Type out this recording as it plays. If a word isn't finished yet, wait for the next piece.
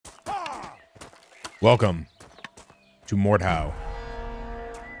Welcome to Mordhau.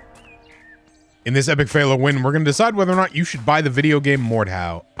 In this epic fail or win, we're going to decide whether or not you should buy the video game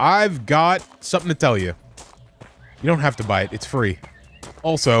Mordhau. I've got something to tell you. You don't have to buy it. It's free.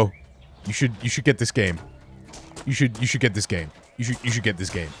 Also, you should get this game. You should get this game. You should get this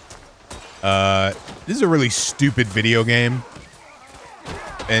game. This is a really stupid video game.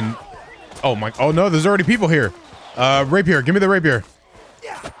 And oh no, there's already people here. Rapier, give me the rapier.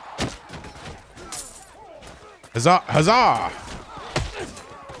 Huzzah! Huzzah!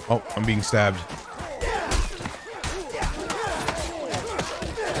 Oh, I'm being stabbed.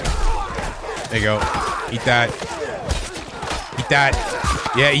 There you go. Eat that. Eat that.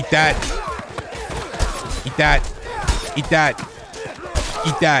 Yeah, eat that. Eat that. Eat that.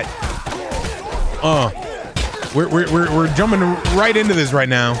 Eat that. We're jumping right into this right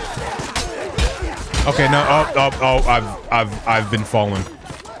now. Okay, no. I've been falling.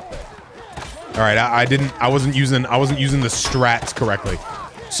 All right, I wasn't using the strats correctly.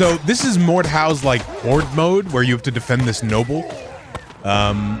 So this is Mordhau's like horde mode where you have to defend this noble.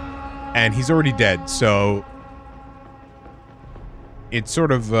 And he's already dead, so it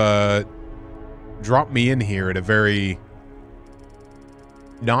sort of dropped me in here at a very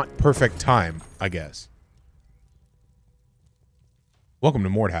not perfect time, I guess. Welcome to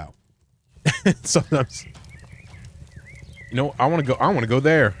Mordhau. Sometimes, you know, I want to go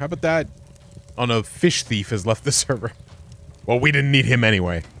there. How about that? Oh no, Fish Thief has left the server. Well, we didn't need him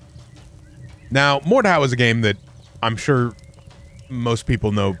anyway. Now, Mordhau is a game that I'm sure most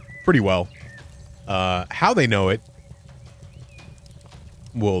people know pretty well. How they know it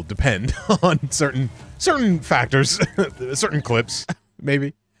will depend on certain factors, certain clips,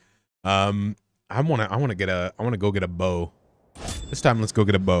 maybe. I want to go get a bow. This time, let's go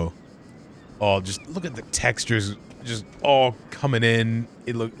get a bow. Oh, just look at the textures, just all coming in.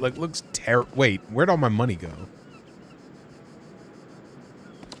 It looks terrible. Wait, where'd all my money go?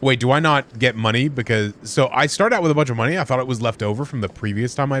 Wait, do I not get money? Because, so I start out with a bunch of money. I thought it was left over from the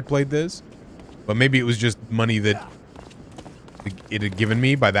previous time I played this. But maybe it was just money that it had given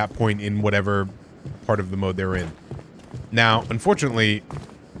me by that point in whatever part of the mode they're in. Now, unfortunately,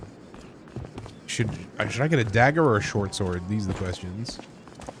 should I get a dagger or a short sword? These are the questions.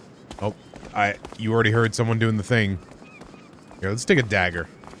 Oh, you already heard someone doing the thing. Here, let's take a dagger.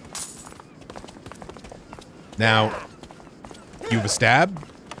 Now, you have a stab.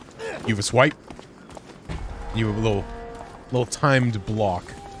 You have a swipe. You have a little timed block.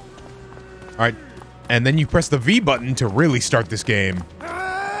 All right, and then you press the V button to really start this game.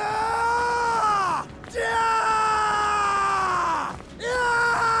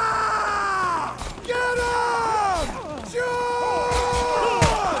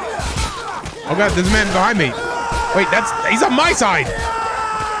 Oh god, there's a man behind me. Wait, he's on my side.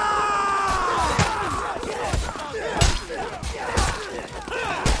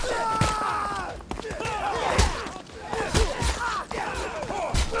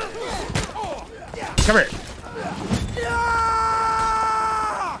 Come here.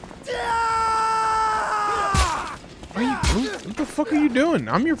 What the fuck are you doing?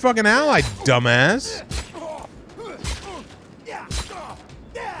 I'm your fucking ally, dumbass.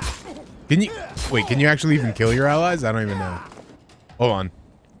 Can you actually even kill your allies? I don't even know. Hold on.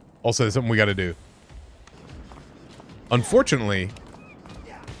 Also, there's something we gotta do. Unfortunately...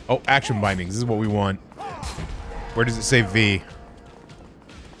 Oh, action bindings. This is what we want. Where does it say V?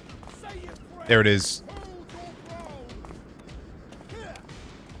 There it is.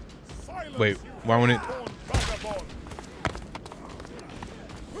 Wait, why won't it...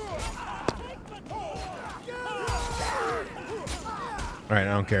 Alright,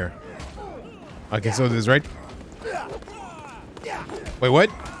 I don't care. Okay, so this is right. Wait, what?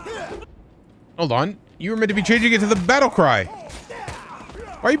 Hold on. You were meant to be changing it to the battle cry.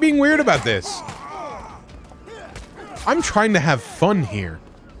 Why are you being weird about this? I'm trying to have fun here.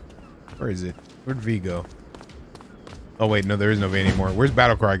 Where is it? Where'd V go? Oh wait, no, there is no V anymore. Where's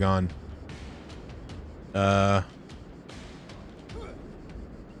battle cry gone? Yeah,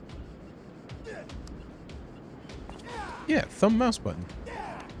 thumb mouse button.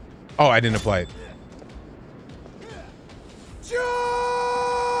 Oh, I didn't apply it.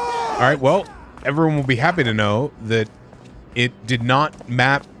 Alright, well, everyone will be happy to know that it did not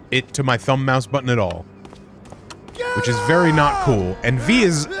map it to my thumb mouse button at all. Which is very not cool. And V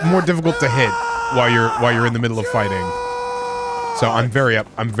is more difficult to hit while you're in the middle of fighting. So I'm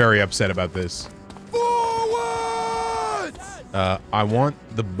very upset about this. I want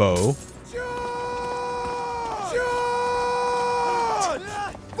the bow.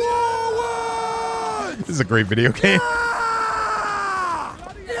 This is a great video game.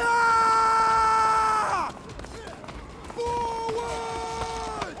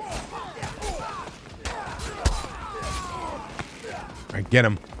 Get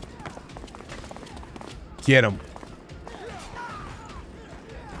him. Get him.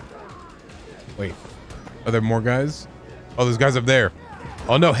 Wait. Are there more guys? Oh, there's guys up there.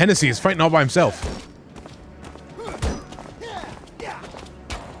 Oh no, Hennessy is fighting all by himself.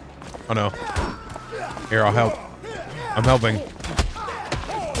 Oh no. Here, I'll help. I'm helping.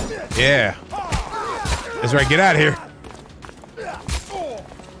 Yeah. That's right, get out of here.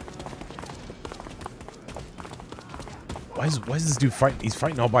 Why is this dude fighting? He's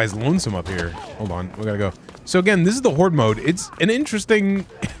fighting all by his lonesome up here. Hold on, we gotta go. So again, this is the horde mode. It's an interesting,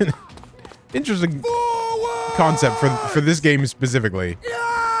 interesting concept for this game specifically.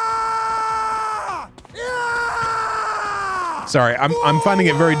 Sorry, I'm finding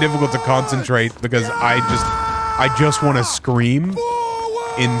it very difficult to concentrate because I just want to scream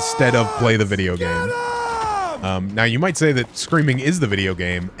instead of play the video game. Now you might say that screaming is the video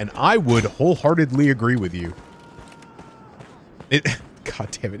game, and I would wholeheartedly agree with you.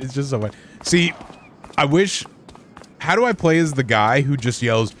 God damn it, it's just so fun. See, I wish... How do I play as the guy who just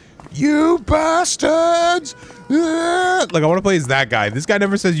yells, "You bastards!" Like, I want to play as that guy. This guy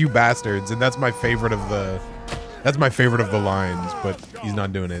never says "you bastards," and that's my favorite of the... That's my favorite of the lines, but he's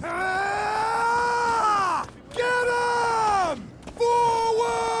not doing it. Get him!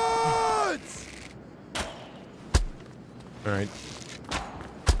 Forwards! Alright.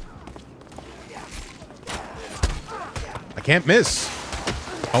 I can't miss.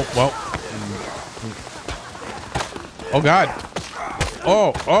 Oh, well. Oh, God.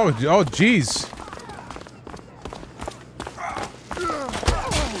 Oh, jeez.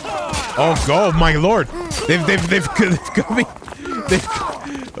 Oh, God, my lord. They've got me.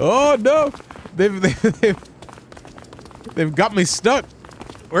 Oh, no. They've got me stuck.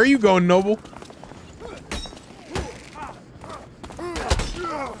 Where are you going, Noble?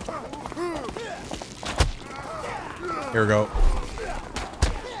 Here we go.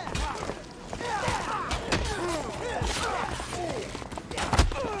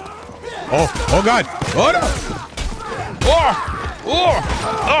 Oh God. Oh no.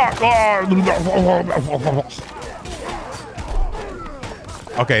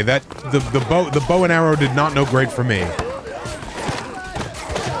 Okay, that the bow and arrow did not know great for me.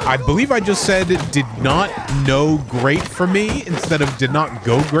 I believe I just said did not know great for me instead of did not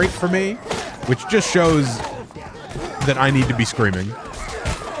go great for me, which just shows that I need to be screaming.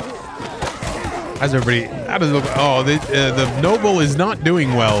 How's everybody? How does it look? Oh, the noble is not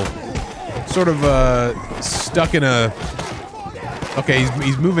doing well. Sort of stuck in a. Okay,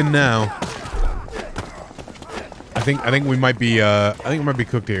 he's moving now. I think we might be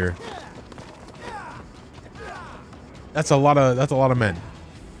cooked here. That's a lot of men.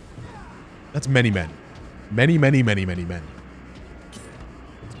 That's many men. Many men.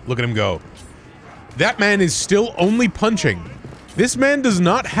 Look at him go. That man is still only punching. This man does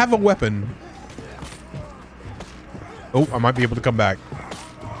not have a weapon. Oh, I might be able to come back.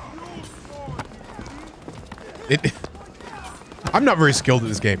 I'm not very skilled at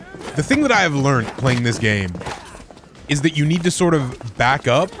this game. The thing that I have learned playing this game is that you need to sort of back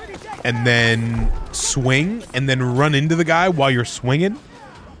up and then swing and then run into the guy while you're swinging.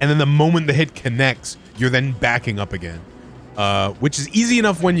 And then the moment the hit connects, you're then backing up again. Which is easy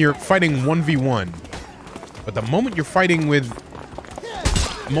enough when you're fighting 1v1. But the moment you're fighting with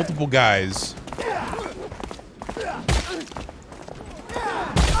multiple guys,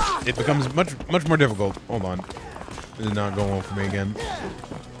 it becomes much more difficult. Hold on. This is not going well for me again.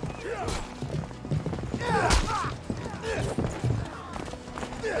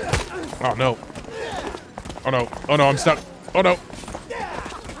 Oh no. Oh no. Oh no, I'm stuck. Oh no.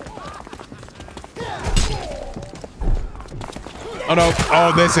 Oh no.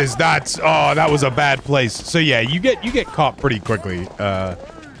 Oh, that was a bad place. So yeah, you get caught pretty quickly.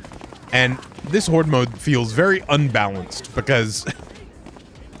 And this horde mode feels very unbalanced because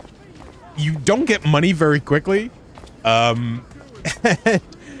you don't get money very quickly. And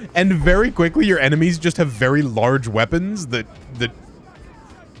very quickly your enemies just have very large weapons that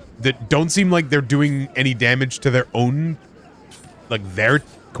don't seem like they're doing any damage to their own, like their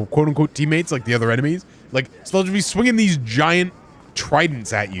quote-unquote teammates, like the other enemies. Like, so they'll just be swinging these giant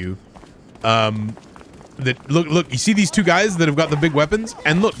tridents at you. That look, you see these two guys that have got the big weapons?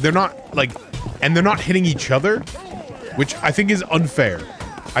 And look, they're not, like, and they're not hitting each other, which I think is unfair.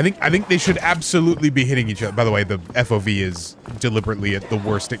 I think they should absolutely be hitting each other. By the way, the FOV is deliberately at the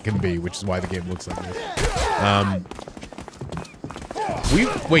worst it can be, which is why the game looks like this.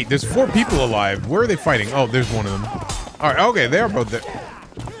 Wait, there's 4 people alive. Where are they fighting? Oh, there's one of them. All right, okay, they are both there.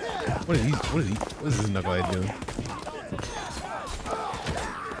 What is this knucklehead doing?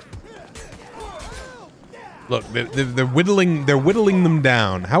 Look, they're whittling them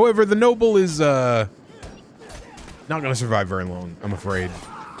down. However, the noble is not gonna survive very long, I'm afraid.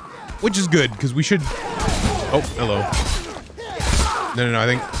 Which is good, because we should... Oh, hello. No, I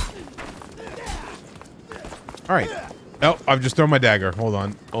think... Alright. Oh, I've just thrown my dagger. Hold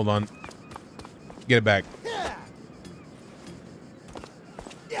on. Get it back.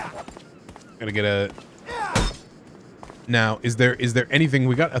 Gotta get a... Now, is there anything?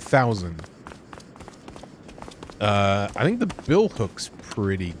 We got 1,000. I think the bill hook's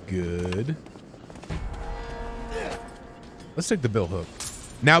pretty good. Let's take the bill hook.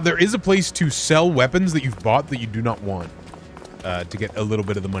 Now, there is a place to sell weapons that you've bought that you do not want to get a little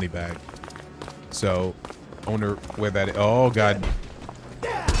bit of the money back. So, I wonder where that is. Oh, God.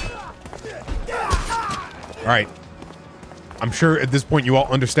 All right. I'm sure at this point you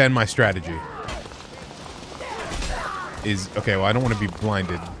all understand my strategy. Okay, well, I don't want to be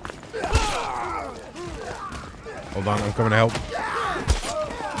blinded. Hold on, I'm coming to help.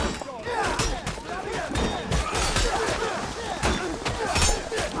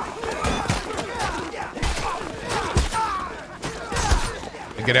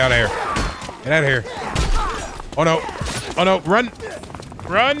 Get out of here. Get out of here. Oh no. Oh no. Run.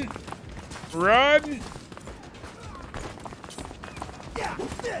 Run. Run.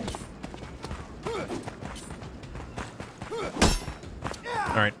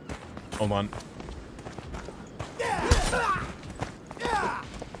 All right. Hold on.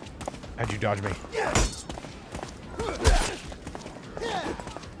 How'd you dodge me? Yeah,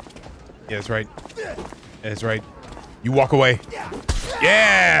 that's right. That's right. You walk away.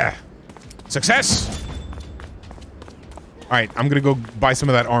 Yeah! Success! Alright, I'm gonna go buy some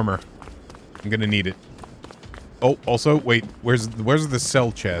of that armor. I'm gonna need it. Oh, also, wait, where's the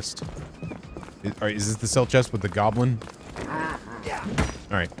cell chest? Alright, is this the cell chest with the goblin?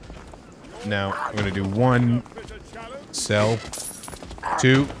 Alright. Now, I'm gonna do 1 cell,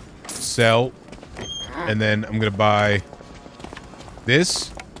 2 cell, and then I'm gonna buy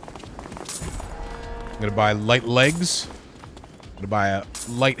this. I'm gonna buy light legs. I'm gonna buy a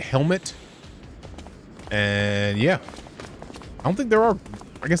light helmet. And yeah. I don't think there are...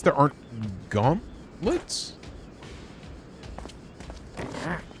 I guess there aren't gauntlets?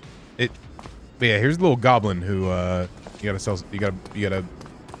 But yeah, here's the little goblin who you gotta sell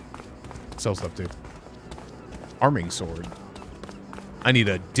stuff to. Arming sword. I need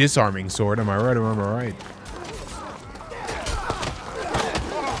a disarming sword, am I right or am I right?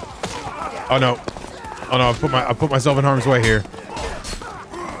 Oh no. Oh no, I've put myself in harm's way here.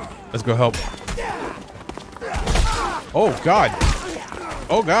 Let's go help. Oh god.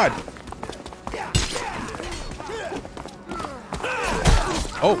 Oh god.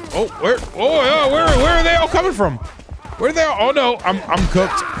 Where are they all coming from? Where are they all? Oh no, I'm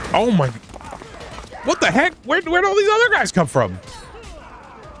cooked. Oh my. What the heck? Where'd all these other guys come from?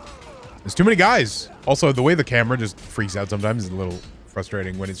 There's too many guys. Also, the way the camera just freaks out sometimes is a little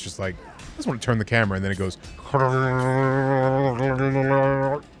frustrating when it's just like, I just want to turn the camera and then it goes.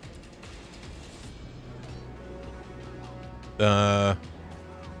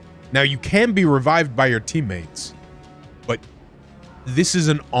 Now you can be revived by your teammates, but this is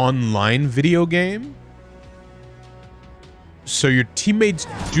an online video game, so your teammates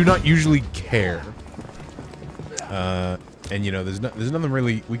do not usually care. And you know, there's nothing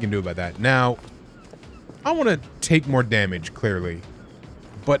really we can do about that. Now, I want to take more damage, clearly,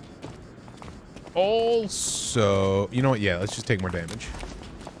 but also, you know what? Yeah, let's just take more damage.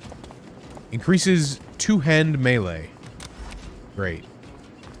 Increases two-hand melee. Great.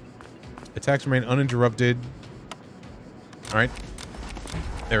 Attacks remain uninterrupted. All right.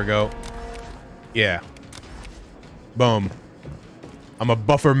 There we go. Yeah. Boom. I'm a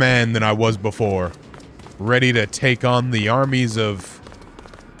buffer man than I was before. Ready to take on the armies of...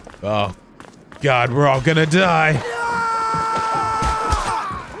 Oh, God, we're all gonna die.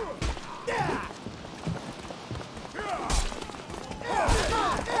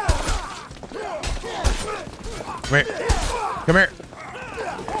 Come here. Come here.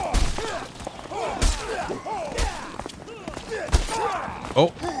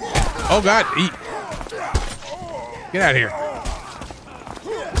 Oh. Oh, God. Eat. Get out of here.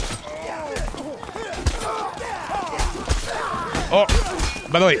 Oh,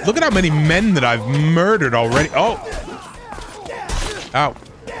 by the way, look at how many men that I've murdered already. Oh. Ow.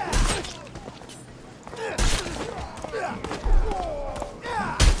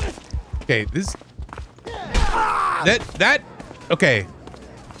 Okay, this... Okay.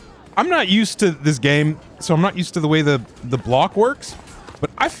 I'm not used to this game, so I'm not used to the way the block works, but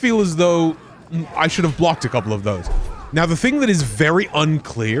I feel as though I should have blocked a couple of those. Now, the thing that is very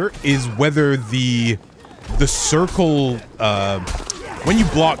unclear is whether the the circle, when you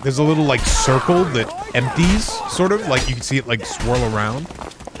block, there's a little like circle that empties, sort of, like you can see it like swirl around.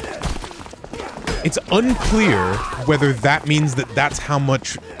 It's unclear whether that means that that's how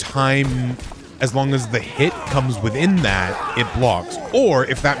much time, as long as the hit comes within that, it blocks, or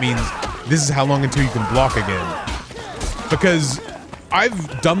if that means this is how long until you can block again. Because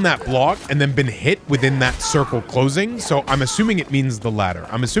I've done that block and then been hit within that circle closing, so I'm assuming it means the latter.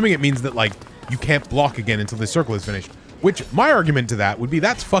 I'm assuming it means that, like, you can't block again until the circle is finished. Which, my argument to that would be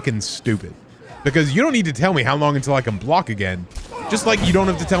that's fucking stupid. Because you don't need to tell me how long until I can block again. Just like you don't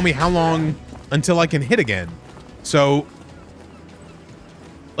have to tell me how long until I can hit again. So,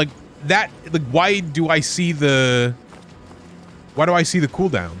 like, that, like, why do I see the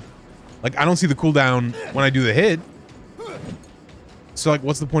cooldown? Like, I don't see the cooldown when I do the hit. So, like,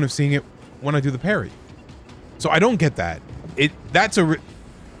 what's the point of seeing it when I do the parry? So, I don't get that. That's a...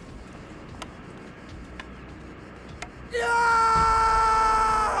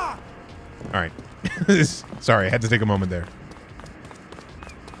 Alright. Sorry, I had to take a moment there.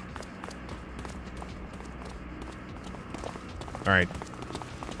 Alright.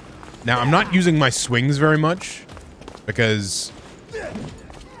 Now, I'm not using my swings very much, because...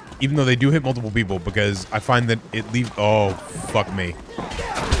 even though they do hit multiple people, because I find that it leaves... Oh, fuck me.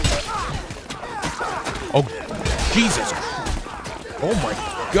 Oh, Jesus. Oh my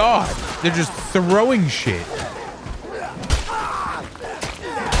God. They're just throwing shit.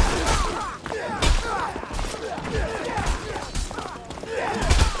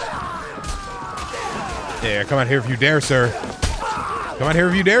 Yeah, come out here if you dare, sir. Come out here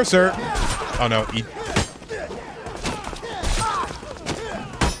if you dare, sir. Oh, no. Eat.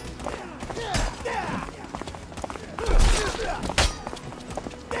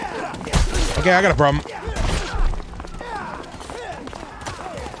 Okay, I got a problem.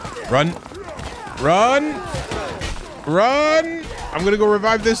 Run. Run. Run. I'm gonna go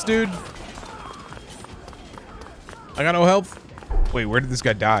revive this dude. I got no health. Wait, where did this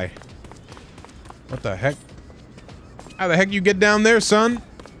guy die? What the heck? How the heck you get down there, son?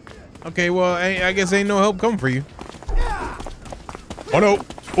 Okay, well, I guess ain't no help coming for you. Oh, no.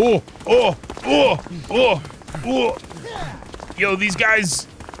 Oh, oh, oh, oh, oh. Yo, these guys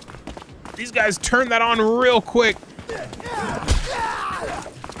turn that on real quick.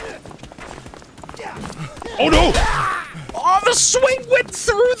 Oh, no. Oh, the swing went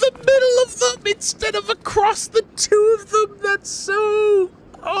through the middle of them instead of across the two of them. That's so...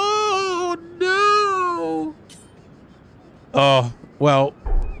 Oh, no. Oh, well,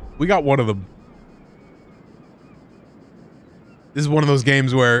 we got one of them. This is one of those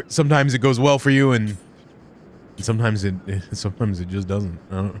games where sometimes it goes well for you and sometimes it just doesn't.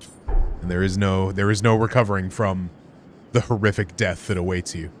 I don't know. And there is no recovering from the horrific death that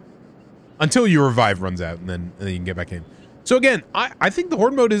awaits you. Until your revive runs out, and then you can get back in. So again, I think the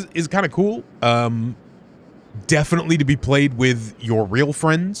Horde mode is kind of cool. Definitely to be played with your real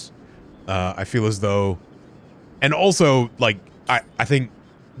friends. I feel as though... And also, like, I think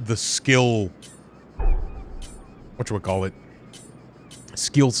the skill... Whatchamacallit?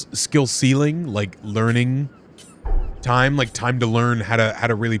 Skill ceiling, like learning time, like time to learn how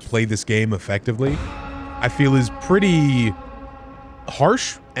to really play this game effectively, I feel is pretty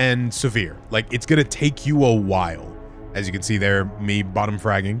harsh and severe. Like, it's gonna take you a while. As you can see there, me bottom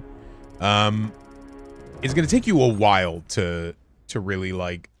fragging. It's gonna take you a while to really,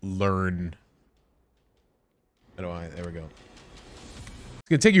 like, learn. How do I? There we go. It's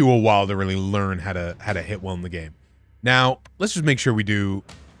gonna take you a while to really learn how to hit well in the game. Now, let's just make sure we do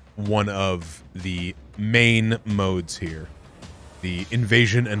one of the main modes here. The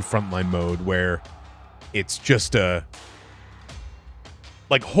invasion and frontline mode, where it's just a...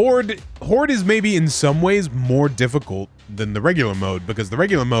 Like, Horde is maybe in some ways more difficult than the regular mode, because the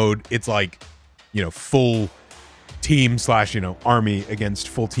regular mode, it's like, you know, full team slash, you know, army against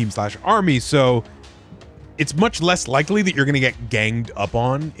full team slash army, so it's much less likely that you're going to get ganged up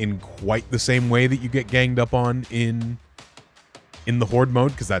on in quite the same way that you get ganged up on in the Horde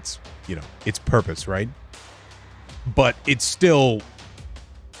mode, because that's, you know, its purpose, right? But it's still...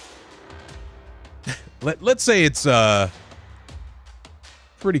 let's say it's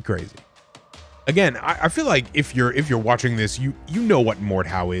pretty crazy. Again, I feel like if you're watching this, you know what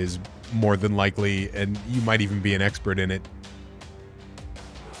Mordhau is, more than likely, and you might even be an expert in it.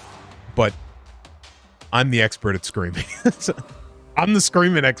 But I'm the expert at screaming. So, I'm the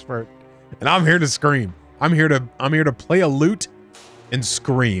screaming expert, and I'm here to scream. I'm here to play a lute and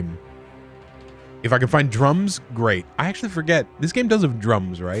scream. If I can find drums, great. I actually forget. This game does have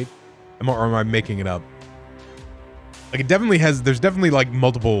drums, right? Or am I making it up? Like it definitely has. There's definitely like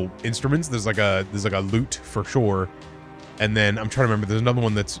multiple instruments. There's like a lute for sure, and then I'm trying to remember. There's another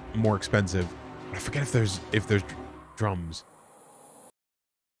one that's more expensive. I forget if there's drums.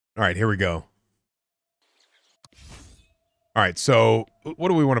 All right, here we go. All right, so what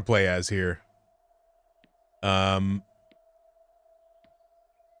do we want to play as here?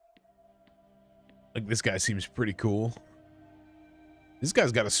 Like this guy seems pretty cool. This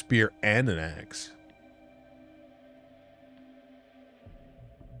guy's got a spear and an axe.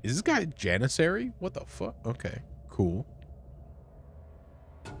 Is this guy Janissary? What the fuck? Okay, cool.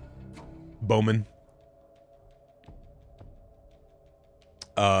 Bowman.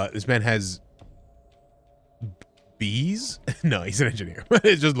 This man has bees? No, he's an engineer.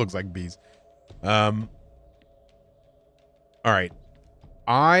 It just looks like bees. All right.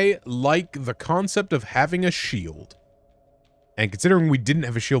 I like the concept of having a shield. And considering we didn't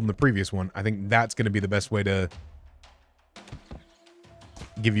have a shield in the previous one, I think that's going to be the best way to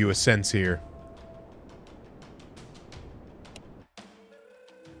give you a sense here.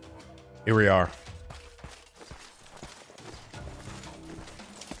 Here we are.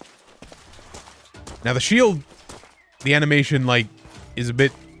 Now the shield, the animation, like, is a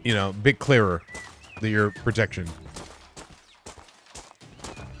bit, you know, a bit clearer than your protection.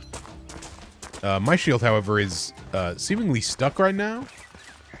 My shield, however, is seemingly stuck right now,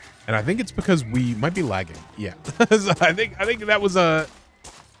 and I think it's because we might be lagging. Yeah, so I think that was a.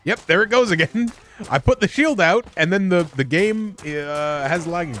 Yep, there it goes again. I put the shield out, and then the game has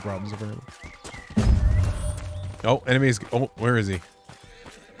lagging problems apparently. Oh, enemies! Oh, where is he?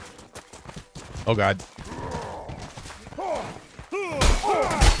 Oh god.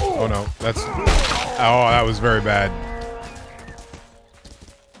 Oh no, that's. Oh, that was very bad.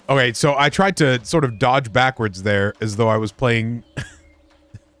 Okay, so I tried to sort of dodge backwards there as though I was playing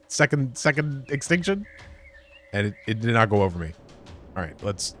second extinction, and it did not go over me. All right,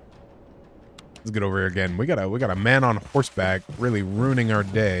 let's get over here again. We got a man on horseback really ruining our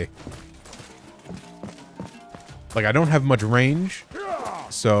day. Like I don't have much range,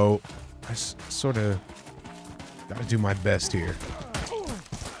 so I sort of gotta do my best here.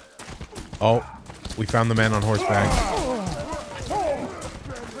 Oh, we found the man on horseback.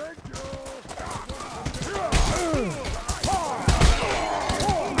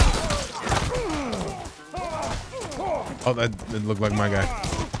 Oh, that didn't look like my guy.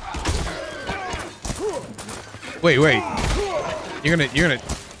 Wait. You're gonna.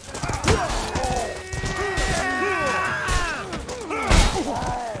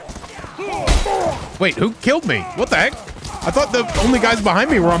 Wait, who killed me? What the heck? I thought the only guys behind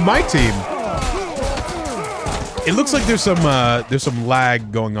me were on my team. It looks like there's some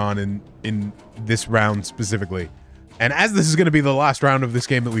lag going on in this round specifically. And as this is gonna be the last round of this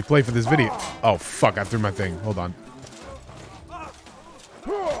game that we play for this video. Oh fuck, I threw my thing. Hold on,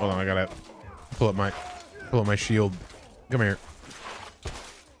 I gotta pull up my shield. Come here.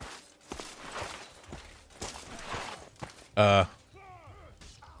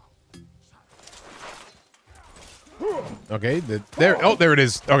 Okay, there. Oh, there it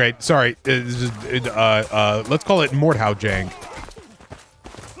is. Okay, sorry. Let's call it Mordhau jank.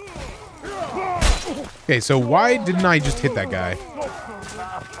 Okay, so why didn't I just hit that guy?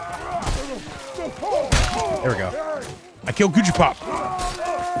 There we go. I killed Gucci Pop.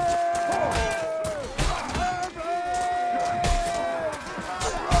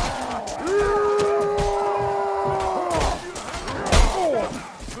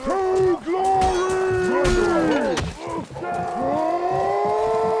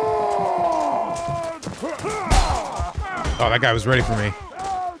 Oh, that guy was ready for me.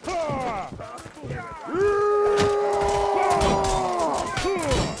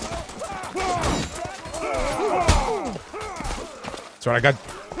 That's what I got.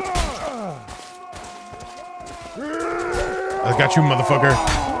 I got you, motherfucker.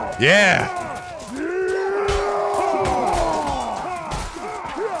 Yeah.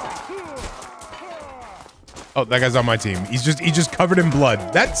 Oh, that guy's on my team. He's just covered in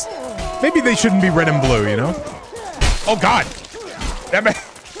blood. That's maybe they shouldn't be red and blue, you know? Oh god! Damn it.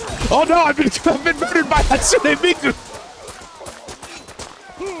 Oh no, I've been murdered by Hatsune Miku!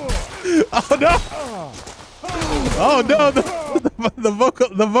 Oh no! Oh no, the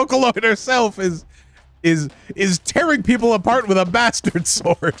Vocaloid herself is tearing people apart with a bastard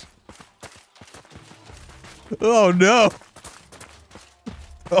sword. Oh no!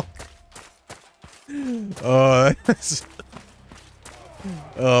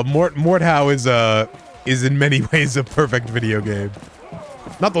 Mordhau is in many ways a perfect video game.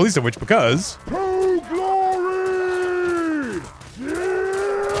 Not the least of which because To glory!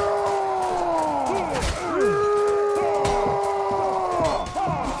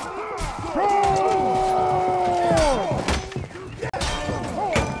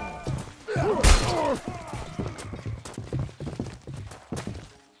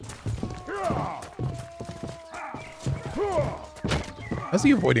 How's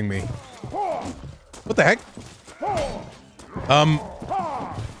he avoiding me? What the heck?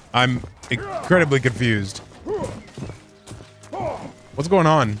 I'm incredibly confused. What's going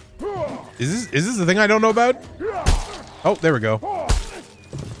on? Is this the thing I don't know about? Oh, there we go.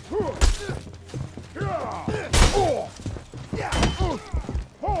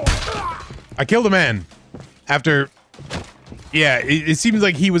 I killed a man after. Yeah, it seems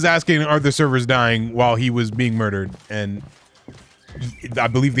like he was asking, are the servers dying while he was being murdered? And I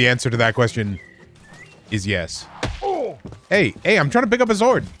believe the answer to that question is yes. Hey, I'm trying to pick up a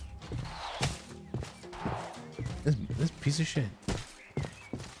sword. This piece of shit.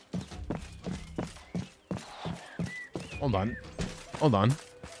 Hold on. Hold on.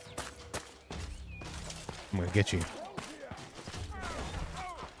 I'm gonna get you.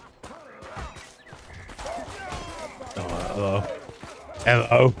 Oh, hello.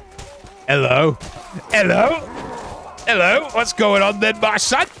 Hello. Hello. Hello. Hello. What's going on then, my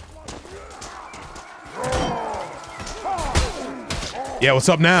son? Yeah, what's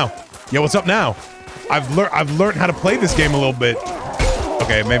up now? Yeah, what's up now? I've learned how to play this game a little bit.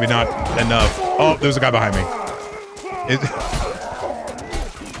 Okay, maybe not enough. Oh, there's a guy behind me.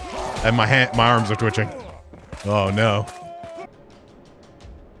 And my arms are twitching. Oh no.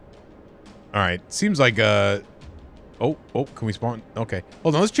 All right, seems like oh, can we spawn? Okay,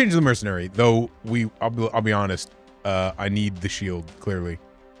 hold on. Let's change the mercenary. Though I'll be honest. I need the shield clearly.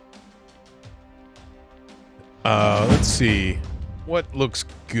 Let's see. What looks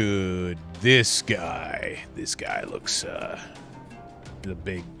good? This guy looks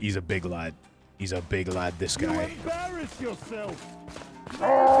he's a big lad. He's a big lad, this guy. You embarrass yourself.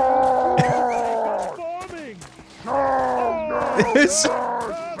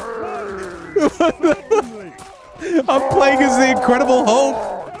 I'm playing as the Incredible Hulk.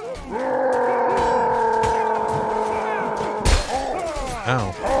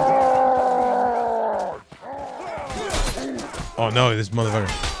 Ow. Oh no, this motherfucker.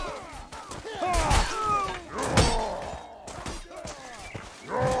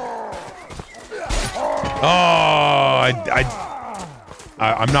 Oh,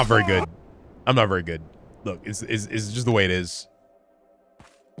 I'm not very good. I'm not very good. Look, it's just the way it is.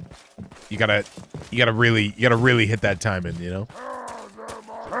 You gotta really hit that timing, you know?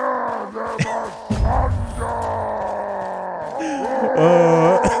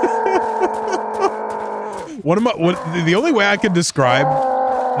 The only way I can describe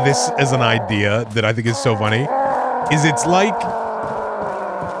this as an idea that I think is so funny is it's like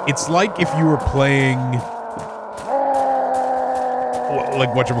if you were playing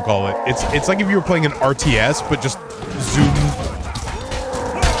like whatchamacallit. It's like if you were playing an RTS but just zoom.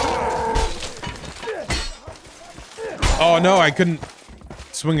 Oh no, I couldn't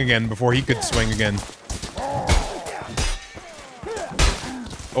swing again before he could swing again.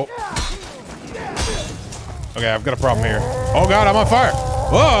 Oh. Okay, I've got a problem here. Oh god, I'm on fire!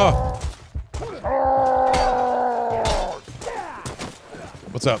 Whoa!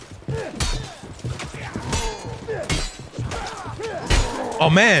 What's up? Oh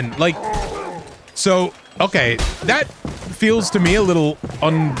man, like, so, okay, that feels to me a little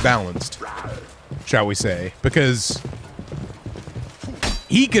unbalanced, shall we say, because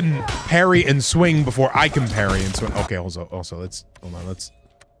he can parry and swing before I can parry and swing. Okay, also, let's, hold on, let's,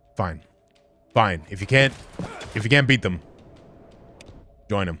 fine. Fine, if you can't beat them,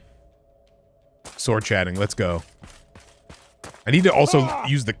 join them. Sword chatting, let's go. I need to also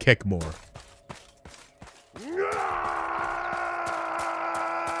use the kick more.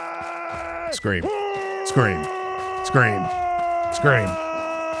 Scream. Scream. Scream. Scream.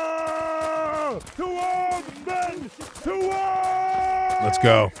 To arms, men! To arms! Let's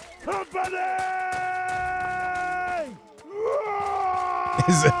go. Company!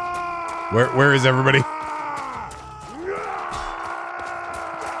 Where is everybody?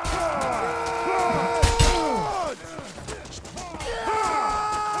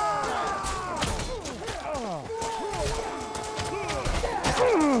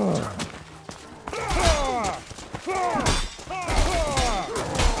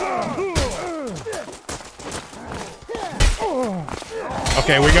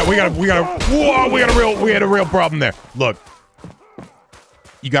 Okay, we had a real problem there. Look,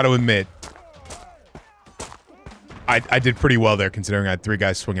 you got to admit, I did pretty well there considering I had 3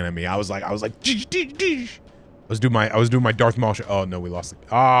 guys swinging at me. I was like, I was doing my Darth Maul shot. Oh no, we lost it.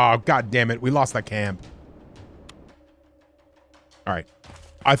 Oh god damn it, we lost that camp. All right,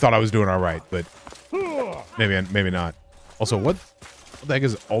 I thought I was doing all right, but maybe not. Also, what the heck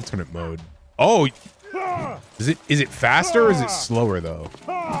is alternate mode? Oh. Is it faster or is it slower though?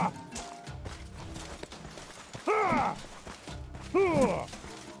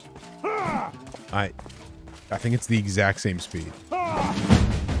 I think it's the exact same speed.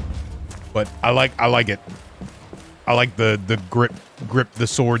 But I like it. I like the grip the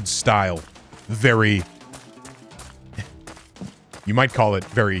sword style. Very, you might call it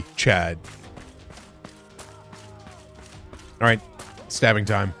very Chad. All right, stabbing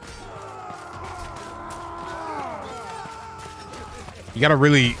time. You gotta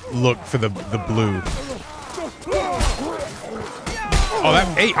really look for the blue. Oh, that,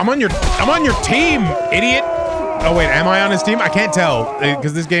 hey, I'm on your team, idiot. Oh wait, am I on his team? I can't tell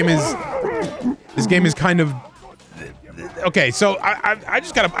because this game is kind of okay. So I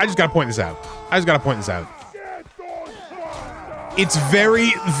just gotta point this out. It's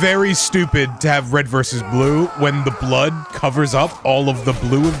very, very stupid to have red versus blue when the blood covers up all of the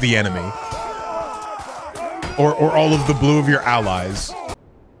blue of the enemy. Or all of the blue of your allies.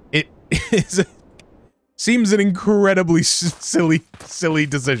 It seems an incredibly silly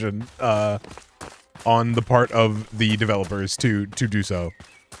decision on the part of the developers to do so.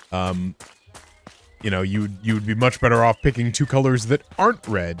 You know, you would be much better off picking two colors that aren't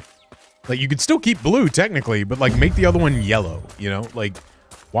red. Like, you could still keep blue technically, but like make the other one yellow, you know? Like,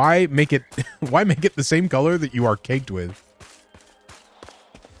 why make it the same color that you are caked with?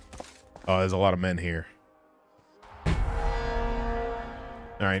 Oh, there's a lot of men here.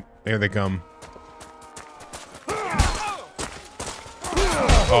 All right, there they come.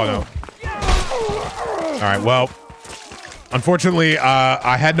 Oh no. All right, well, unfortunately,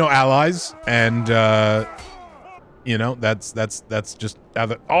 I had no allies, and you know, that's just how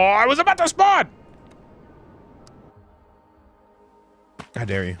the— oh, I was about to spawn. How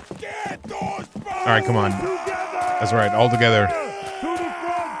dare you? All right, come on. That's right, all together.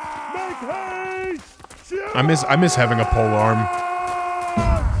 I miss having a pole arm.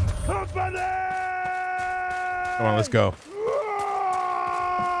 Come on, let's go.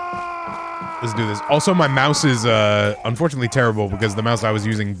 Let's do this. Also, my mouse is unfortunately terrible because the mouse I was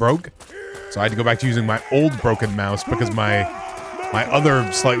using broke. So I had to go back to using my old broken mouse because my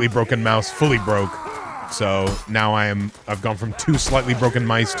other slightly broken mouse fully broke. So now I've gone from 2 slightly broken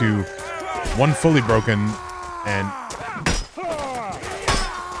mice to 1 fully broken, and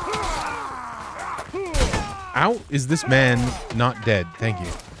how is this man not dead? Thank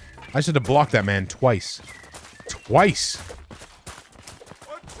you. I should have blocked that man twice. Twice.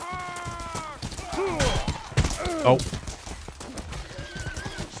 Oh.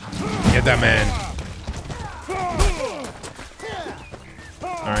 Get that man.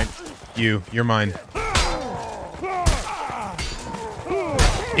 Alright. You're mine.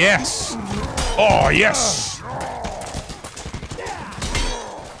 Yes! Oh, yes!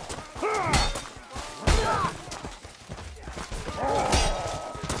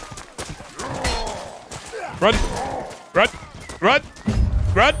 Run! Run! Run!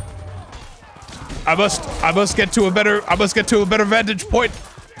 Run! I must get to a better vantage point.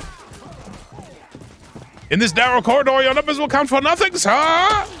 In this narrow corridor, your numbers will count for nothing,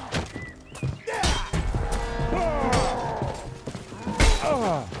 sir!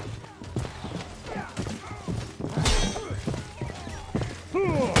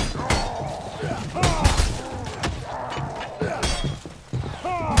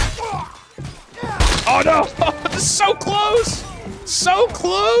 Oh no! So close! So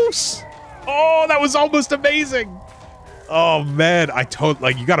close! Oh, that was almost amazing! Oh man,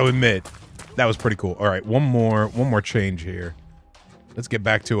 like, you gotta admit, that was pretty cool. All right, one more change here. Let's get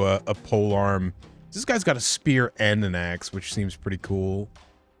back to a pole arm. This guy's got a spear and an axe, which seems pretty cool.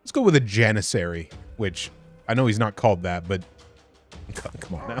 Let's go with a janissary, which I know he's not called that, but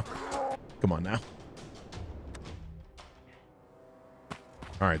come on now. Come on now.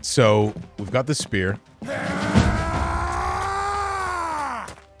 All right, so we've got the spear.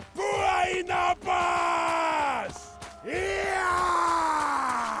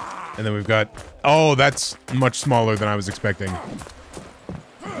 And then we've got, oh, that's much smaller than I was expecting.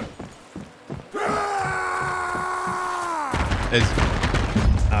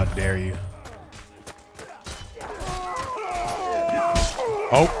 How dare you?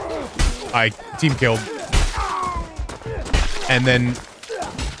 Oh, I team killed. And then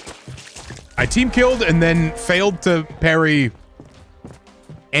I team killed and then failed to parry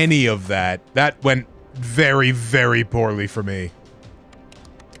any of that. That went very, very poorly for me.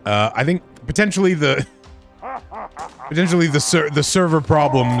 I think potentially the server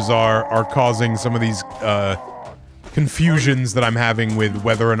problems are causing some of these confusions that I'm having with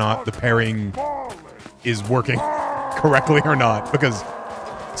whether or not the parrying is working correctly or not, because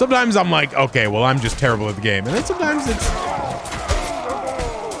sometimes I'm like, okay, well, I'm just terrible at the game, and then sometimes it's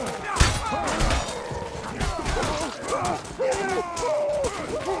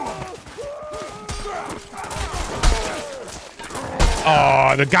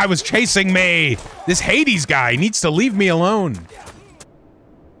Oh, the guy was chasing me. This Hades guy needs to leave me alone.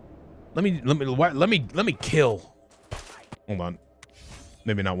 Let me kill. Hold on.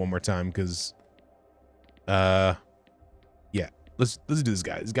 Maybe not one more time, because yeah. Let's do this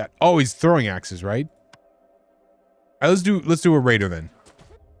guy. This guy. Oh, he's throwing axes, right? All right, let's do a raider then.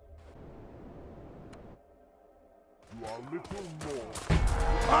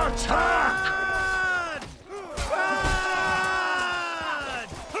 Attack!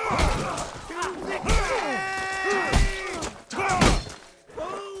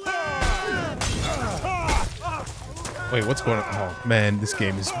 Wait, what's going on? Oh, man, this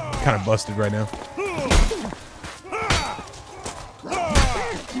game is kind of busted right now.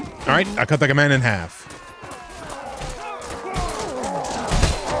 All right, I cut the man in half.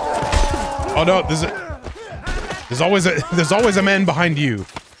 Oh no, there's always a man behind you.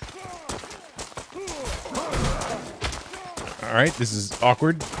 All right, this is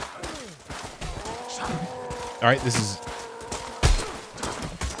awkward. All right, this is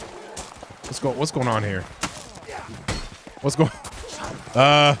what's going on here? What's going?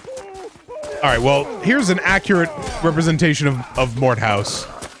 All right, well, here's an accurate representation of Mordhau.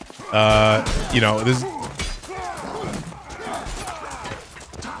 You know,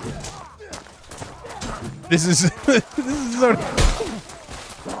 this is sort of,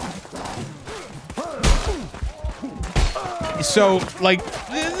 so, like,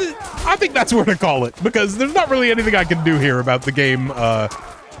 I think that's where to call it, because there's not really anything I can do here about the game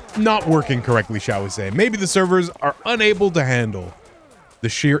not working correctly, shall we say. Maybe the servers are unable to handle the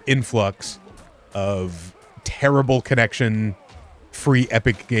sheer influx of terrible connection, free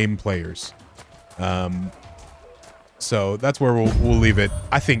Epic game players. So that's where we'll leave it.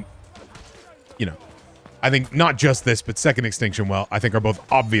 I think, you know, I think not just this, but Second Extinction, well, I think are both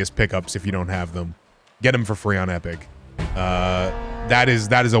obvious pickups if you don't have them. Get them for free on Epic. That is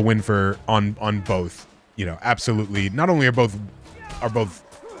a win for on both. You know, absolutely. Not only are both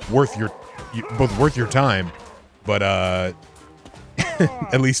worth your time, but at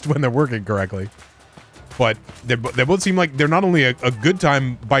least when they're working correctly. But they both seem like they're not only a good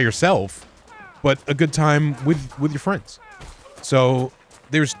time by yourself, but a good time with your friends. So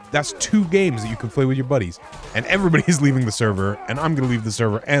that's 2 games that you can play with your buddies, and everybody's leaving the server, and I'm gonna leave the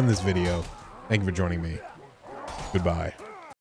server and this video. Thank you for joining me. Goodbye.